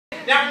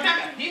Now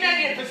remember, he may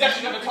be in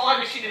possession of a time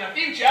machine in the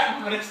future,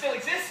 but it still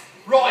exists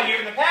right here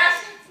in the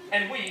past,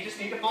 and we just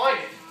need to find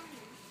it.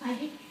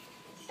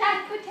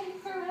 That could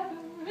take forever.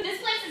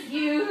 This place is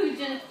huge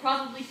and it's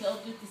probably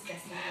filled with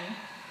disgusting,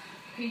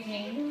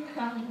 creeping,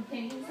 crawling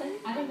things that,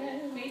 I don't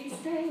know, maybe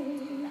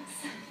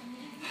snakes.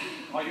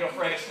 Are you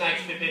afraid of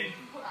snakes, Pippi?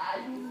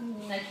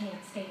 I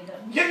can't stand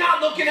them. You're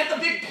not looking at the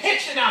big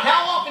picture now.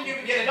 How often do you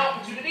get an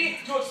opportunity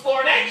to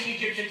explore an ancient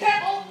Egyptian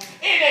temple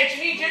in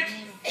ancient Egypt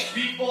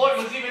before it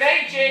was even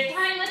ancient?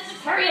 Fine, let's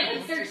just hurry up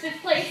and search this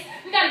place.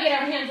 We gotta get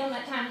our hands on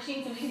that time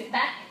machine so we can get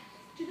back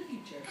to the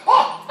future.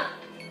 Oh!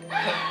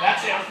 That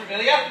sounds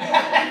familiar.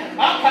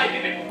 Okay,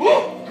 Pippi.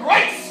 Woo!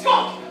 Great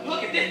Scott!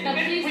 Look at this,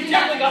 Pippi. We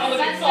definitely got to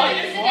look inside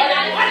this one.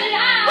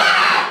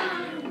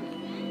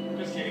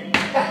 Just kidding.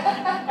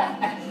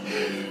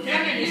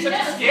 Pippi, you're such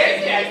a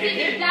scaredy cat,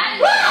 Pippi. I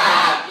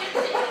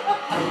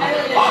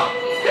really don't.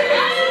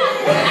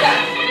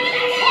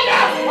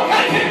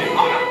 Okay, Pippi.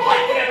 I'm gonna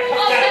fight whatever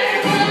comes out of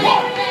there.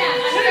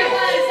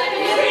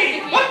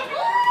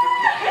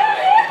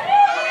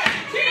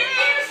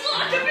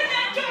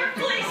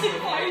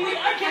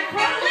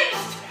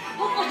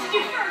 What to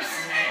do first?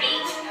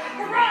 Eat,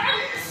 run,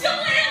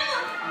 swim!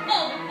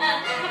 Oh,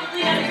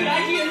 probably not a good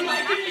idea in my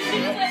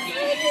condition.